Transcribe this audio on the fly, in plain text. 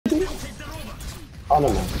Oh no,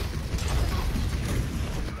 no.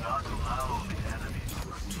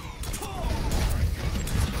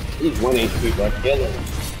 He's 1 HP, bro. Kill him.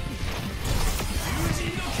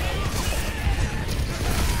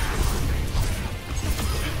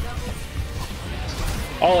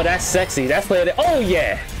 Oh, that's sexy. That's playing it. Oh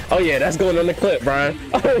yeah. Oh yeah, that's going on the clip, Brian.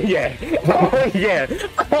 Oh yeah. Oh yeah.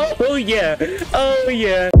 Oh yeah. Oh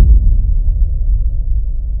yeah.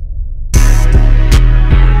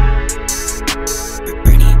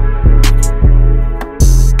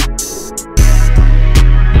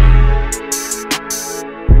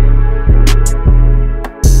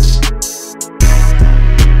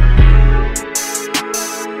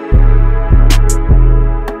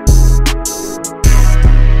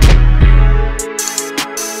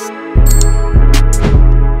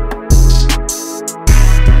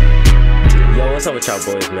 What's up with y'all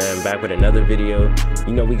boys, man? Back with another video.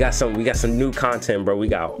 You know, we got some new content, bro. We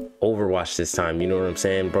got Overwatch this time, you know what I'm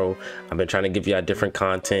saying, bro? I've been trying to give y'all different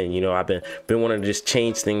content. You know, I've been wanting to just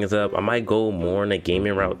change things up. I might go more on the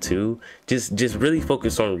gaming route too. Just really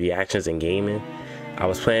focus on reactions and gaming. I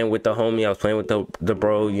was playing with the homie, I was playing with the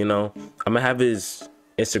bro, you know. I'm gonna have his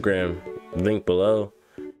Instagram link below.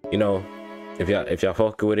 You know, if y'all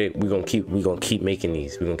fuck with it, we gonna keep making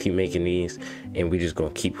these. We're gonna keep making these, and we just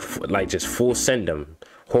gonna keep like just full send them.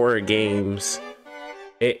 Horror games,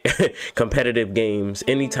 competitive games,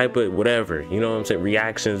 any type of whatever. You know what I'm saying?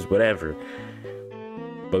 Reactions, whatever.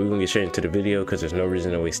 But we're gonna get straight into the video because there's no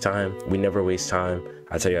reason to waste time. We never waste time.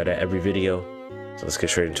 I tell y'all that every video. So let's get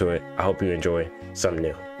straight into it. I hope you enjoy something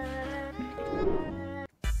new.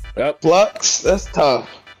 Yep. Flux, that's tough.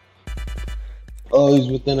 Always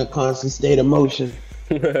within a constant state of motion.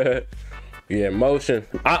 Yeah, motion.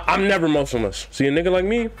 I'm never motionless. See a nigga like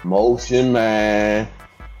me? Motion, man.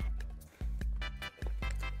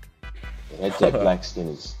 That Jet Black skin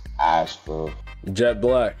is ash, bro. Jet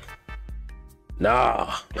Black.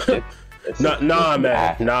 Nah. Nah,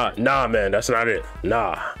 man. Nah, man. That's not it.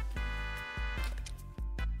 Nah.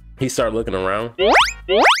 He started looking around.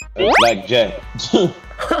 Black Jet.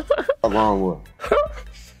 What's wrong with?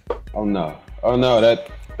 Oh no. Oh no, that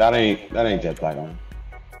ain't Jet Black, man.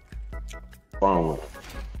 Wrong with.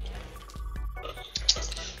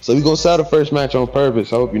 So we gonna sell the first match on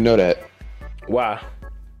purpose. I hope you know that. Why?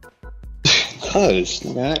 Cause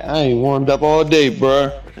man, I ain't warmed up all day,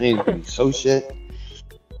 bro. I ain't so shit.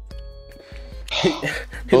 He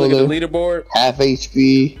look at the leaderboard. Half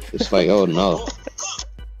HP. It's like, oh no.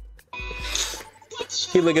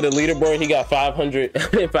 He look at the leaderboard. He got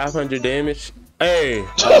 500 damage. Hey.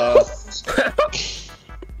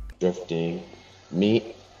 Drifting.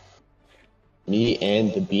 Me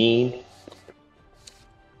and the bean.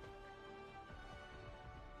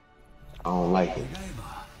 I don't like it.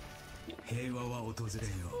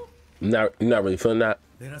 You're not really feeling that.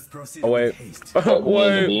 Oh wait.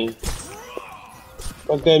 Wait.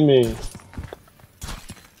 What that mean?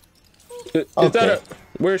 Is that a,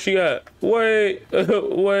 where's she at? Wait.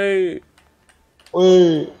 Wait.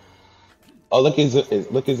 Wait. Oh, look at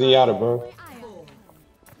Zenyatta, bro.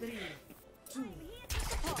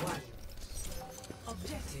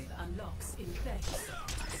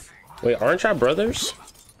 Wait, aren't y'all brothers?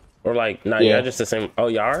 Or like, not y'all just the same? Oh,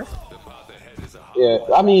 y'all are? Yeah,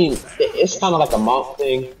 I mean, it's kind of like a month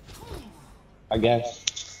thing, I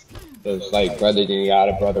guess. It's like brother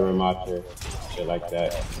Zenyatta, brother and Macho, shit like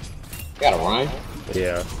that. You got a rhyme?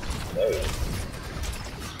 Yeah. There you go.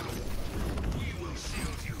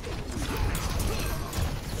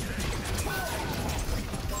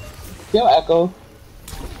 Yo, Echo.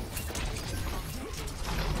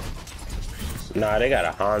 Nah, they got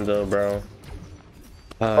a Honda, bro.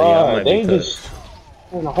 Yeah, I might they be just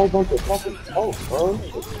doing a whole bunch of fucking smoke, bro.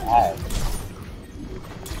 It's bad.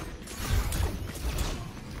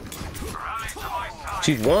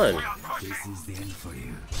 She's won. This is the end for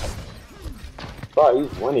you. Bro,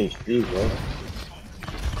 he's 1 HP, bro.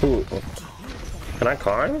 Cool. Can I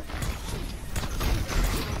climb?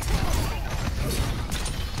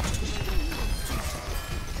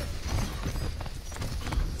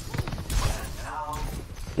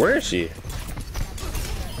 Where is she?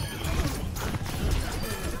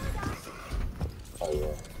 Oh yeah.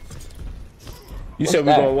 You said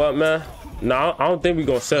we gonna what, man? No, I don't think we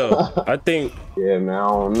gonna sell. I think. Yeah, man. I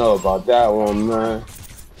don't know about that one, man.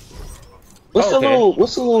 What's the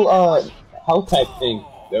little health type thing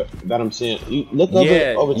that I'm seeing? You look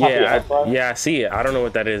over top of your health bar? Yeah, I see it. I don't know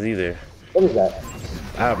what that is either. What is that?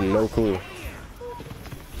 I have no clue.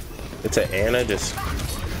 It's an Anna just.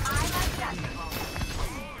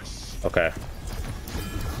 Okay.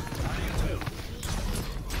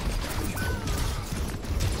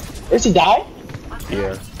 Did she die?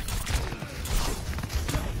 Yeah.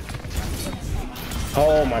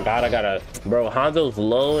 Oh my god, I gotta, bro. Hanzo's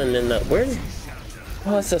low, and then the where's?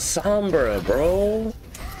 Oh, it's a Sombra, bro.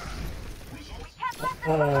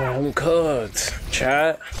 Oh, I'm cooked.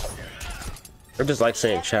 Chat. I just like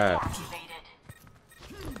saying chat.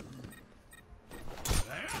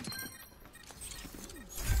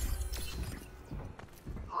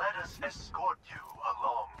 Let us escort you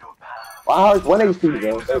along your path. Wow, 1 HP,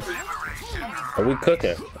 bro. Are we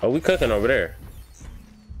cooking? Are we cooking over there?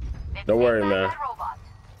 Don't worry, man.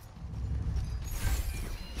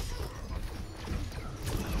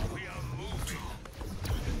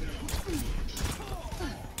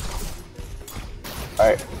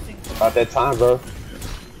 Alright, about that time, bro.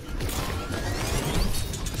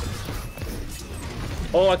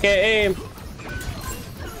 Oh, I can't aim.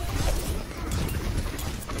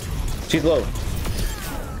 She's low.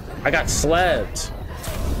 I got slapped.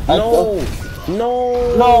 No,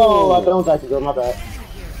 no, no! I don't like to go. My bad.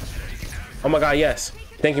 Oh my god, yes.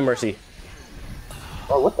 Thank you, Mercy.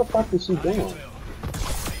 Bro, what the fuck is she doing?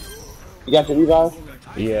 You got the revive?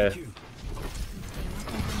 Yeah.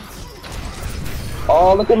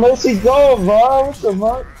 Oh, look at Mercy go, bro. What the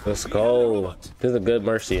fuck? Let's go. This is a good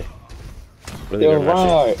Mercy. Really They're good Mercy.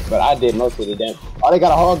 right, but I did most of the damage. Oh, they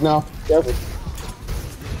got a hog now. Careful.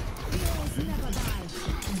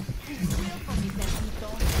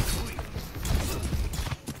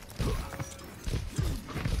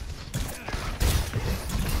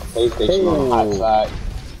 PlayStation on the hot side.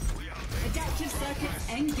 Adaptive circuits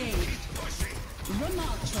engaged.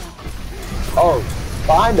 Oh,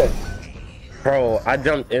 behind us. Bro, I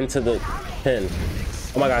jumped into the pin.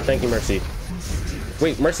 Oh my god, thank you, Mercy.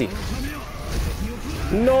 Wait, Mercy.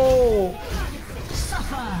 No!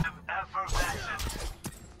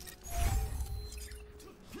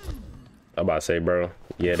 I'm about to say, bro.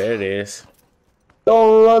 Yeah, there it is.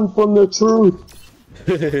 Don't run from the truth.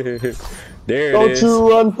 There it Don't is. you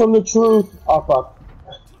run from the truth. Oh, fuck.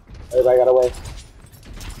 Everybody got away.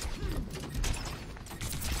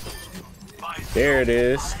 There it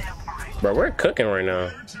is. Bro, we're cooking right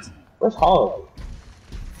now. Where's Hog?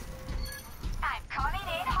 I'm coming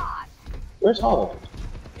in hot. Where's Hog?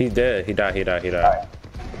 He's dead. He died. Alright.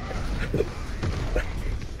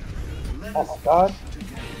 Oh my god.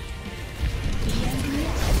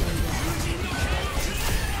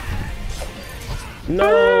 No,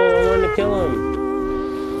 I wanted to kill him.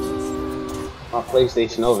 My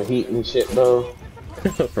PlayStation overheating and shit, bro.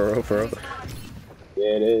 For real, for real.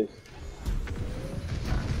 Yeah, it is.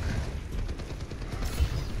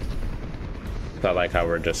 I like how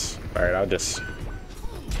we're just. Alright, I'll just.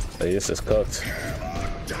 Like, this is cooked.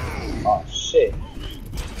 Oh shit.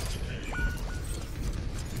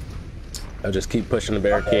 I'll just keep pushing the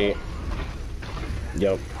barricade.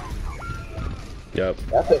 Yup. Yup.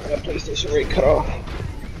 I think my PlayStation rate cut off.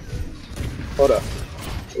 Hold up.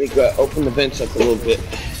 Let me go open the vents up a little bit.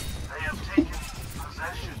 They have taken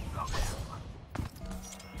possession of him.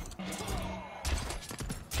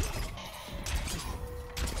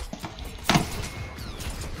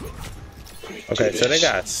 Okay, so they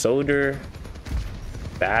got Soldier,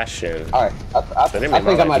 Bastion. Alright, I So they think made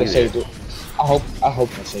my I life might have easier. saved it. I hope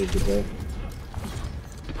I saved it, bro.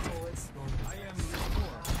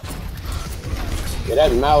 Yeah,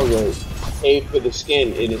 that Malware paid for the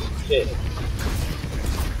skin. It is shit.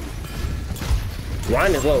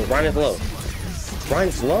 Ryan is low. Ryan is low.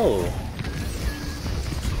 Ryan's low.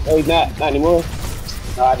 Oh, he's not anymore.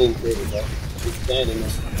 No, I didn't save it, bro. He's standing there.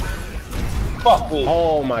 Fuck me.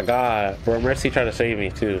 Oh my god. Bro, Mercy trying to save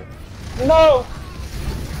me too. No.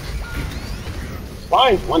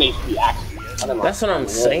 Ryan's 1 HP actually. That's what I'm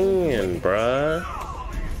saying, bruh.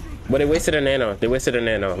 But they wasted a nano. They wasted a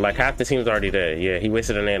nano. Like half the team's already dead. Yeah, he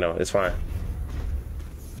wasted a nano. It's fine.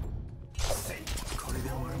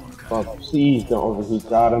 Fuck, please don't overheat.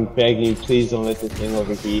 God, I'm begging you. Please don't let this thing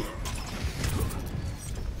overheat.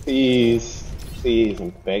 Please. Please,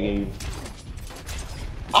 I'm begging you.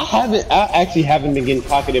 I actually haven't been getting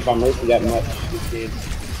pocketed by Mercy that much this game.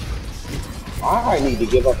 I need to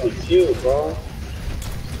give up his shield, bro.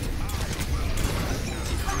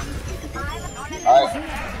 Alright.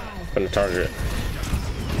 From the target.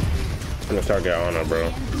 From the target honor,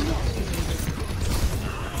 bro.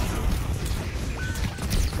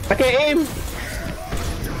 I can't aim!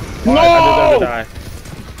 No! Right, I deserve to die.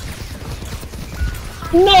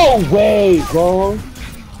 No way, bro.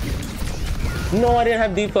 No, I didn't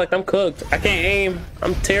have deflect. I'm cooked. I can't aim.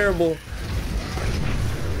 I'm terrible.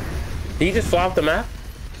 Did you just fly off the map?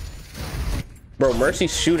 Bro,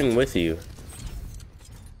 Mercy's shooting with you.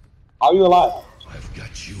 Are you alive? I've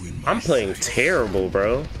got you in my I'm playing terrible,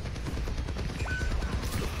 bro.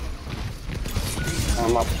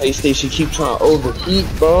 My PlayStation keep trying to overheat,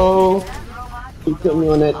 bro. Keep putting me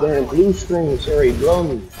on that damn blue screen. It's already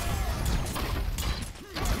blowing me.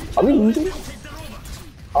 Are we losing?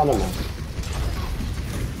 Oh no, man.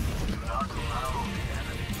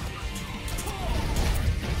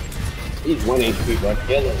 He's 1 HP, bro.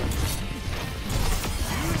 Kill him.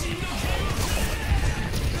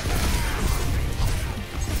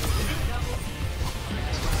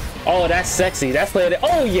 Oh, that's sexy. That's playing it.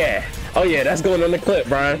 Oh yeah. Oh yeah, that's going on the clip,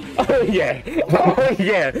 Brian. Oh yeah. Oh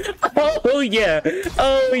yeah. Oh yeah.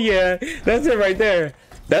 Oh yeah. That's it right there.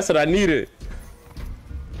 That's what I needed.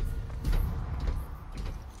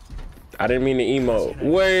 I didn't mean to emote.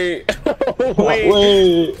 Wait.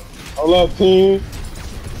 Wait. Hold up, team.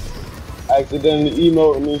 Accidentally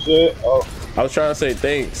emoting and shit. Oh. I was trying to say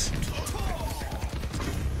thanks.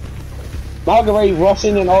 Marguerite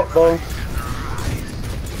rushing and up, bro.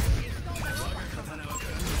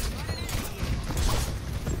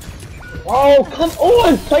 Oh, come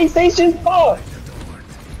on! PlayStation 4!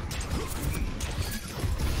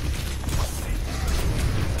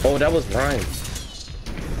 Oh, that was Brian.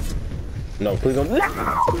 No, please don't. No!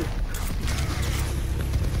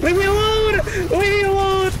 Leave me alone! Leave me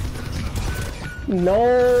alone!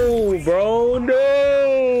 No, bro,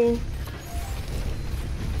 no!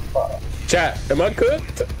 Chat, am I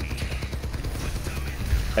cooked?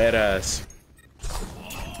 Head ass.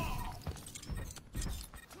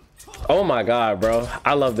 Oh my god, bro.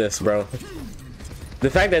 I love this, bro. The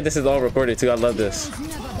fact that this is all recorded too, I love this.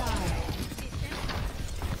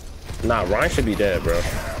 Nah, Ryan should be dead, bro.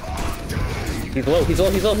 He's low, he's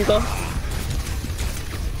low, he's low, he's low.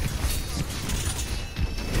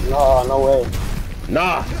 No, no way.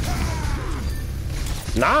 Nah.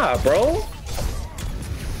 Nah, bro.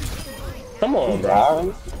 Come on,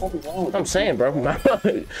 bro. I'm saying, bro.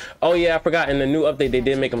 Oh yeah, I forgot. In the new update, they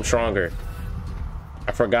did make him stronger.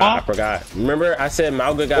 I forgot. Remember, I said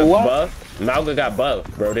Malga got buffed? Malga got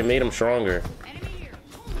buffed, bro. They made him stronger.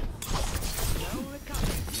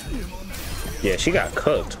 Yeah, she got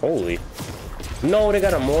cooked. Holy. No, they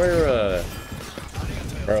got a Moira.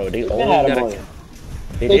 Bro, they only got a...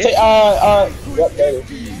 They did? Yep, there.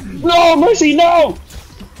 No, Mercy, no!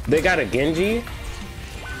 They got a Genji?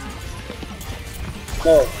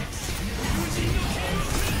 No.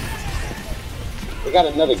 They got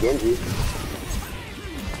another Genji.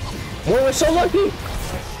 Moira's so lucky!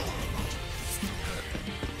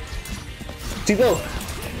 She go.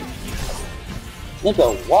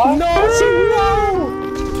 Nigga, what? No, she's low!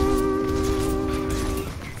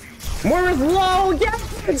 Moira's low,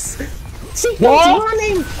 yes! She keeps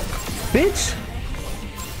running! Bitch!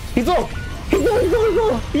 He's low! He's low, he's low, he's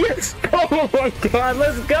low! Yes! Oh my god,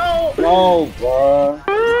 let's go! No, bro.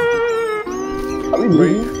 Are we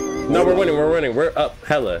winning? No, we're winning, we're winning. We're up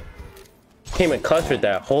hella. Came in clutch with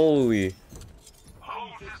that. Holy.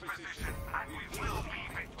 Hold this position and we will be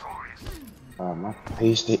victorious. My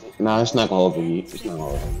paste it. Nah, it's not gonna overheat. It's not gonna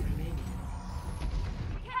overheat.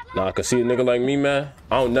 Nah, cause see a nigga like me, man,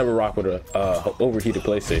 I don't never rock with a overheated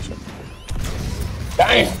PlayStation.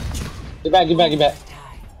 Damn! Get back, get back, get back.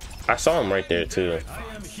 I saw him right there too.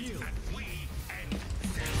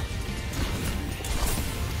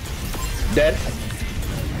 Dead.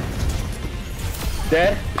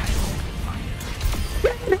 Dead.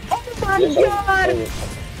 Oh my god!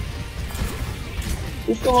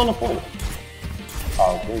 Who's still on the phone?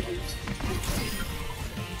 Oh, thank you.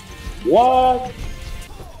 What?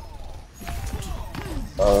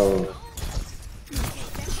 Oh.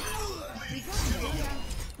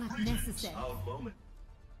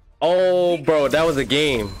 Oh, bro, that was a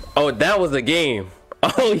game. Oh, that was a game.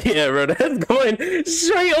 Oh yeah, bro, that's going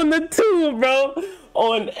straight on the two, bro.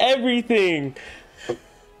 On everything.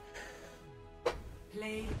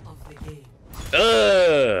 Play of the game.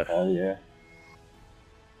 Oh yeah.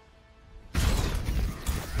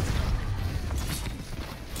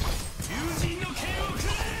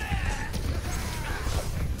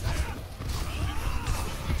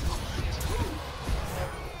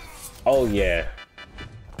 Oh yeah.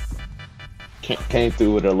 Came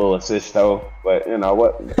through with a little assist though, but you know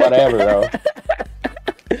whatever though.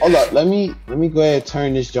 Hold up, let me go ahead and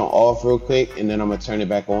turn this joint off real quick, and then I'm gonna turn it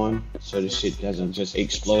back on so this shit doesn't just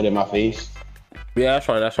explode in my face. Yeah, that's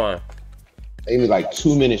fine. That's fine. Give me like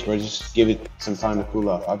 2 minutes, bro. Just give it some time to cool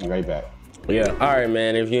off. I'll be right back. Yeah. All right,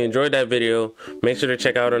 man. If you enjoyed that video, make sure to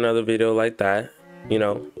check out another video like that. You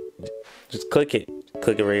know, just click it.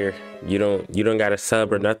 Click it right here. You don't gotta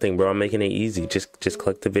sub or nothing, bro. I'm making it easy. Just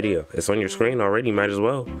click the video. It's on your screen already. Might as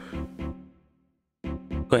well.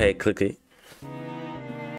 Go ahead, click it.